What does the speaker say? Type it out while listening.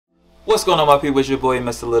What's going on, my people? It's your boy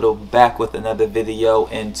Mr. Little back with another video,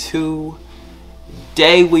 and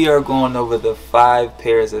today we are going over the 5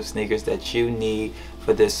 pairs of sneakers that you need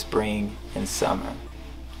for this spring and summer.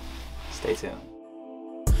 Stay tuned.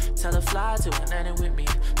 Tell a fly to an island with me.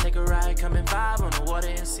 Take a ride, come and vibe on the water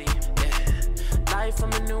and see. Yeah. Life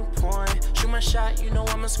from a new point. Shoot my shot, you know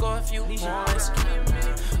I'ma score a few points.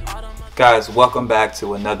 Guys, welcome back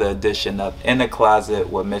to another edition of In the Closet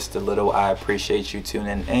with Mr. Little. I appreciate you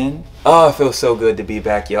tuning in. Oh, it feels so good to be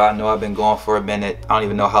back, y'all. I know I've been gone for a minute. I don't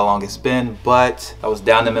even know how long it's been, but I was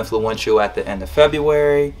down in Influential at the end of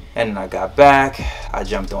February, and then I got back. I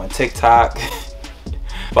jumped on TikTok.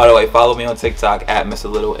 By the way, follow me on TikTok at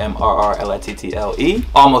Mr. Little, MRRLITTLE.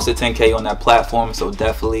 Almost at 10K on that platform, so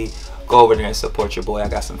definitely go over there and support your boy. I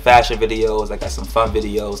got some fashion videos, I got some fun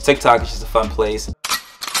videos. TikTok is just a fun place.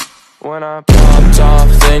 When I popped off,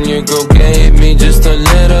 then your girl gave me just a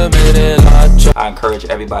little bit of I encourage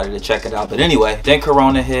everybody to check it out. But anyway, then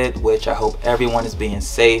Corona hit, which I hope everyone is being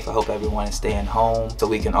safe. I hope everyone is staying home so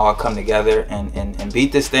we can all come together and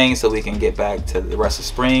beat this thing, so we can get back to the rest of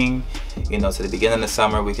spring, you know, to the beginning of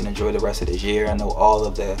summer. We can enjoy the rest of this year. I know all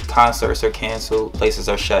of the concerts are canceled, places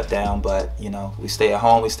are shut down, but you know, we stay at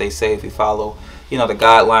home, we stay safe, we follow, you know, the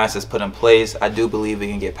guidelines that's put in place. I do believe we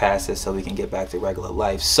can get past this so we can get back to regular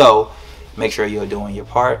life. So make sure you're doing your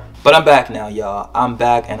part. But I'm back now, y'all. I'm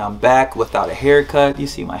back, and I'm back without a haircut. You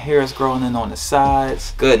see my hair is growing in on the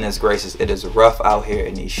sides. Goodness gracious, it is rough out here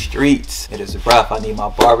in these streets. It is rough. I need my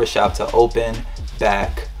barbershop to open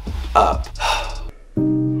back up.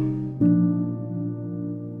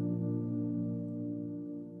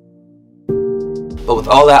 But with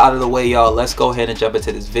all that out of the way, y'all, let's go ahead and jump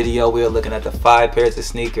into this video. We are looking at the 5 pairs of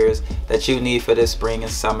sneakers that you need for this spring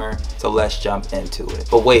and summer. So let's jump into it.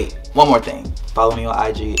 But wait, one more thing. Follow me on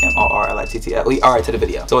IG, MRRLITTLE. Alright, to the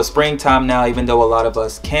video. So it's springtime now, even though a lot of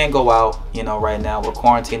us can't go out, you know, right now. We're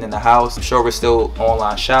quarantined in the house. I'm sure we're still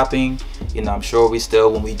online shopping. You know, I'm sure we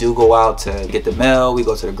still, when we do go out to get the mail, we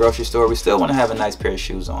go to the grocery store, we still want to have a nice pair of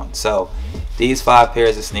shoes on. So these 5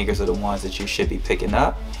 pairs of sneakers are the ones that you should be picking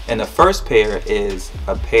up. And the first pair is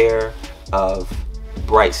a pair of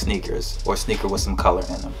bright sneakers, or sneaker with some color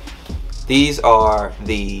in them. These are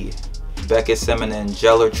the Beckett Simonon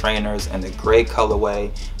Geller trainers in the gray colorway.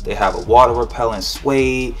 They have a water repellent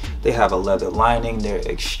suede. They have a leather lining. They're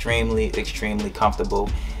extremely comfortable,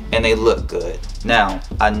 and they look good. Now,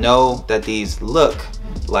 I know that these look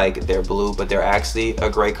like they're blue, but they're actually a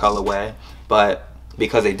gray colorway. But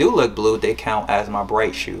because they do look blue, they count as my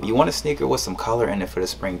bright shoe. You want a sneaker with some color in it for the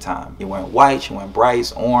springtime. You're wearing white, you're wearing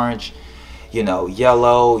brights, orange, you know,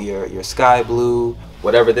 yellow, your sky blue,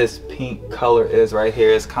 whatever this pink color is right here.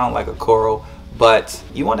 It's kind of like a coral, but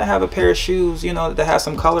you want to have a pair of shoes, you know, that have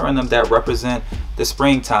some color in them that represent the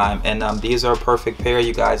springtime. And these are a perfect pair.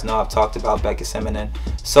 You guys know I've talked about Beckett Simonon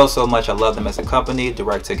so much. I love them as a company,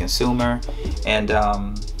 direct to consumer, and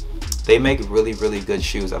they make really good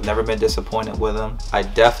shoes. I've never been disappointed with them. I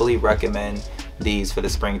definitely recommend these for the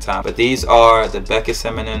springtime. But these are the Beckett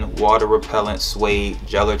Simonon water repellent suede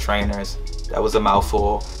Geller trainers. That was a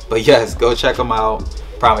mouthful, but yes, go check them out.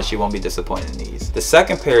 Promise you won't be disappointed in these. The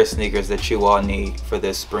second pair of sneakers that you all need for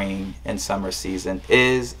this spring and summer season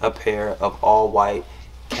is a pair of all white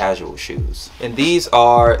casual shoes. And these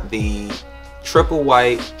are the triple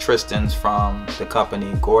white Tristans from the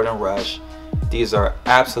company Gordon Rush. These are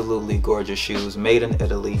absolutely gorgeous shoes, made in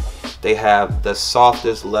Italy. They have the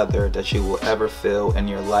softest leather that you will ever feel in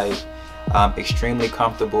your life. Extremely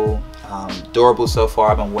comfortable, durable so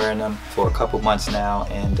far. I've been wearing them for a couple months now,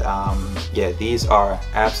 and yeah, these are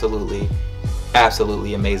absolutely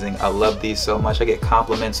amazing. I love these so much. I get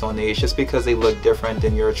compliments on these just because they look different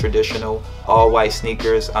than your traditional all white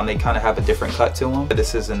sneakers. They kind of have a different cut to them.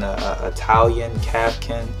 This is an Italian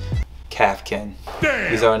calfskin.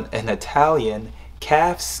 Damn. These are an Italian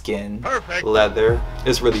calfskin leather.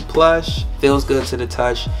 It's really plush, feels good to the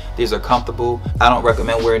touch. These are comfortable. I don't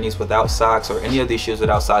recommend wearing these without socks, or any of these shoes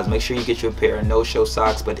without socks. Make sure you get you a pair of no-show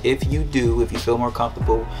socks. But if you do, if you feel more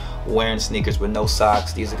comfortable wearing sneakers with no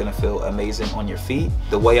socks, these are gonna feel amazing on your feet.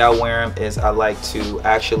 The way I wear them is I like to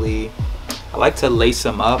lace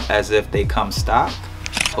them up as if they come stock.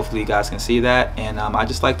 Hopefully you guys can see that. And I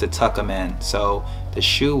just like to tuck them in, so the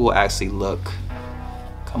shoe will actually look,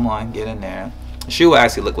 come on, get in there. The shoe will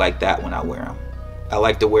actually look like that when I wear them. I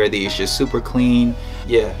like to wear these just super clean.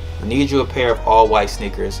 Yeah, I need you a pair of all white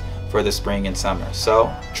sneakers for the spring and summer. So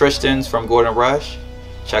Tristan's from Gordon Rush,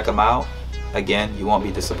 check them out. Again, you won't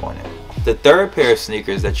be disappointed. The third pair of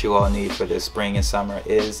sneakers that you all need for this spring and summer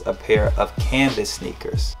is a pair of canvas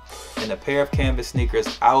sneakers. And a pair of canvas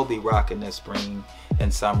sneakers I will be rocking this spring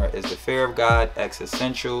and summer is the Fear of God X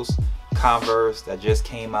Essentials Converse that just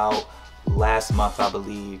came out last month, I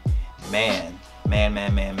believe. Man,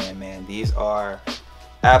 these are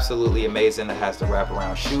absolutely amazing. It has the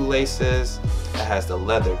wraparound shoelaces, it has the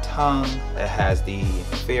leather tongue, it has the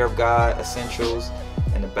Fear of God essentials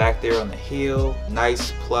in the back there on the heel.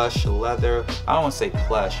 Nice plush leather. I don't want to say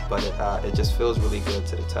plush, but it just feels really good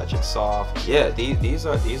to the touch. It's soft. Yeah, these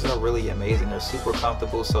are really amazing. They're super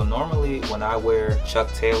comfortable. So normally when I wear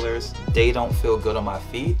Chuck Taylors, they don't feel good on my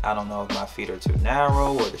feet. I don't know if my feet are too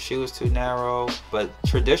narrow or the shoe is too narrow, but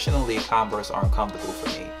traditionally Converse aren't comfortable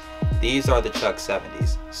for me. These are the Chuck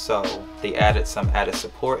 70s, so they added some added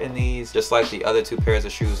support in these. Just like the other two pairs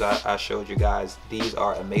of shoes I showed you guys, these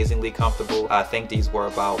are amazingly comfortable. I think these were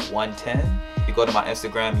about $110. If you go to my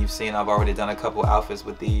Instagram, you've seen I've already done a couple outfits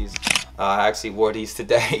with these. I actually wore these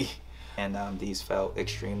today, and these felt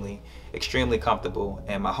extremely comfortable.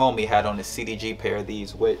 And my homie had on a CDG pair of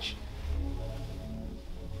these, which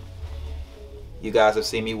you guys have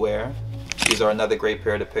seen me wear. These are another great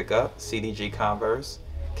pair to pick up, CDG Converse.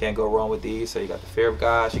 Can't go wrong with these. So you got the Fear of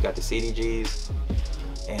God, you got the CDGs,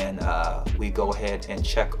 and we go ahead and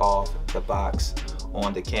check off the box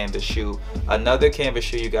on the canvas shoe. Another canvas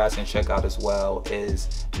shoe you guys can check out as well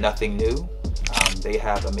is Nothing New. They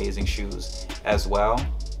have amazing shoes as well,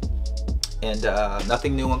 and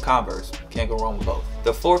Nothing New and Converse, can't go wrong with both.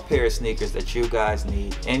 The fourth pair of sneakers that you guys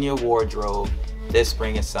need in your wardrobe this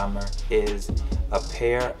spring and summer is a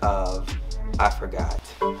pair of, I forgot,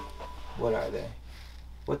 what are they?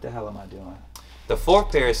 What the hell am I doing? The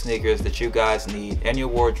fourth pair of sneakers that you guys need in your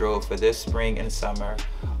wardrobe for this spring and summer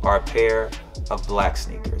are a pair of black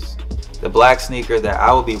sneakers. The black sneakers that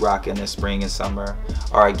I will be rocking this spring and summer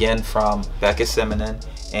are again from Beckett Simonon,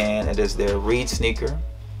 and it is their Reid sneaker.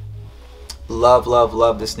 Love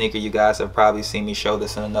the sneaker. You guys have probably seen me show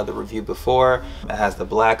this in another review before. It has the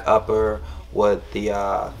black upper with the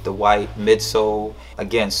white midsole.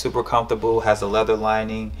 Again, super comfortable, has a leather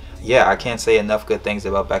lining. Yeah, I can't say enough good things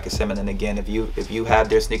about Beckett Simonon. Again, if you have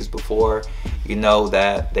their sneakers before, you know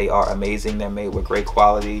that they are amazing. They're made with great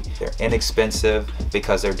quality. They're inexpensive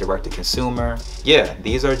because they're direct to consumer. Yeah,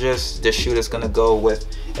 these are just the shoe that's gonna go with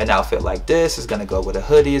an outfit like this. It's gonna go with a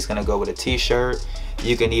hoodie. It's gonna go with a t-shirt.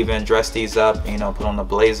 You can even dress these up, you know, put on a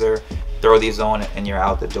blazer, throw these on, and you're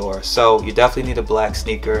out the door. So you definitely need a black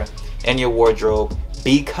sneaker in your wardrobe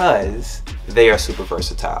because they are super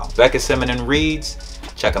versatile. Beckett Simonon Reids,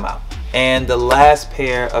 check them out. And the last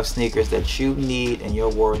pair of sneakers that you need in your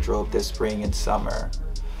wardrobe this spring and summer,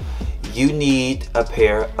 you need a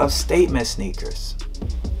pair of statement sneakers.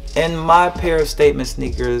 And my pair of statement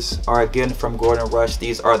sneakers are again from Gordon Rush.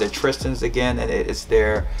 These are the Tristans again, and it is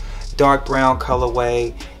their dark brown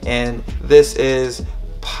colorway, and this is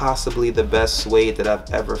possibly the best suede that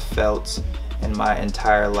I've ever felt in my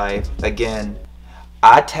entire life. Again,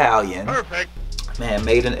 Italian. Perfect. Man,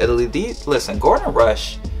 made in Italy. Listen, Gordon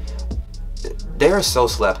Rush, they're so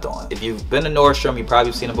slept on. If you've been to Nordstrom, you've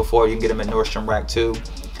probably seen them before. You can get them at Nordstrom Rack too.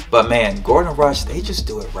 But man, Gordon Rush, they just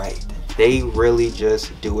do it right. They really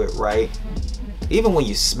just do it right. Even when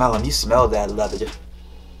you smell them, you smell that leather.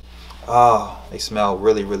 Oh, they smell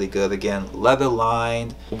really good. Again, leather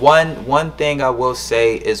lined. One thing I will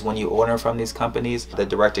say is when you order from these companies, the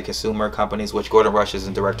direct-to-consumer companies, which Gordon Rush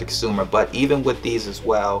isn't direct-to-consumer, but even with these as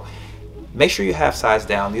well, make sure you have size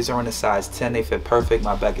down. These are in a size 10, they fit perfect.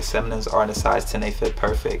 My Beckett Simonons are in a size 10, they fit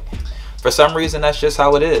perfect. For some reason, that's just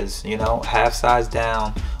how it is, you know, half size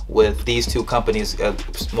down with these two companies,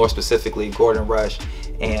 more specifically Gordon Rush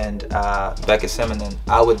and Beckett Simonon.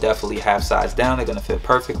 I would definitely half size down. They're gonna fit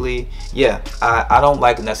perfectly. Yeah, I don't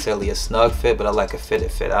like necessarily a snug fit, but I like a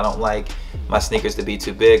fitted fit. I don't like my sneakers to be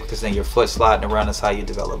too big because then your foot sliding around is how you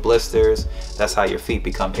develop blisters. That's how your feet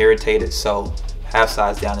become irritated. So half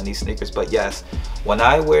size down in these sneakers. But yes, when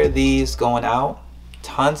I wear these going out,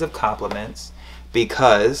 tons of compliments,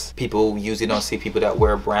 because people usually don't see people that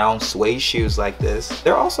wear brown suede shoes like this.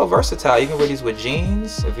 They're also versatile. You can wear these with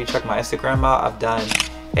jeans. If you check my Instagram out, I've done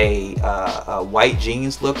a white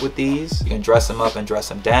jeans look with these. You can dress them up and dress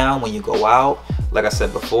them down when you go out. Like I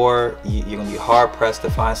said before, you're gonna be hard pressed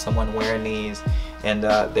to find someone wearing these, and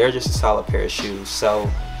they're just a solid pair of shoes.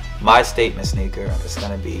 So my statement sneaker is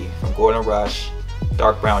gonna be from Gordon Rush,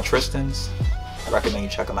 dark brown Tristans. I recommend you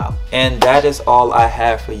check them out. And that is all I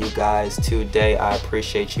have for you guys today. I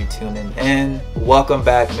appreciate you tuning in. Welcome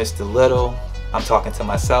back, Mr. Little. I'm talking to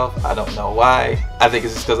myself. I don't know why. I think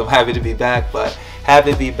it's just because I'm happy to be back, but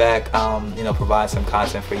happy to be back, you know, provide some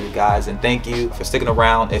content for you guys. And thank you for sticking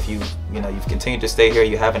around. If you've continued to stay here,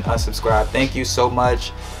 you haven't unsubscribed, thank you so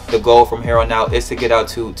much. The goal from here on out is to get out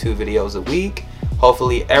two videos a week.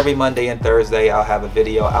 Hopefully every Monday and Thursday I'll have a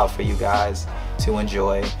video out for you guys to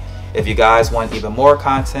enjoy. If you guys want even more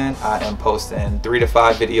content, I am posting 3 to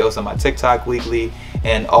 5 videos on my TikTok weekly,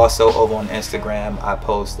 and also over on Instagram I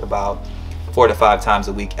post about 4 to 5 times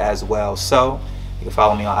a week as well. So you can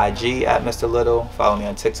follow me on IG at Mr. Little, follow me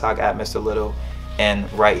on TikTok at Mr. Little,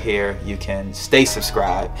 and right here you can stay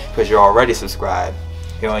subscribed because you're already subscribed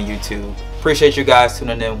here on YouTube. Appreciate you guys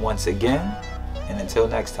tuning in once again, and until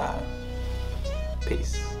next time,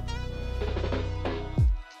 peace.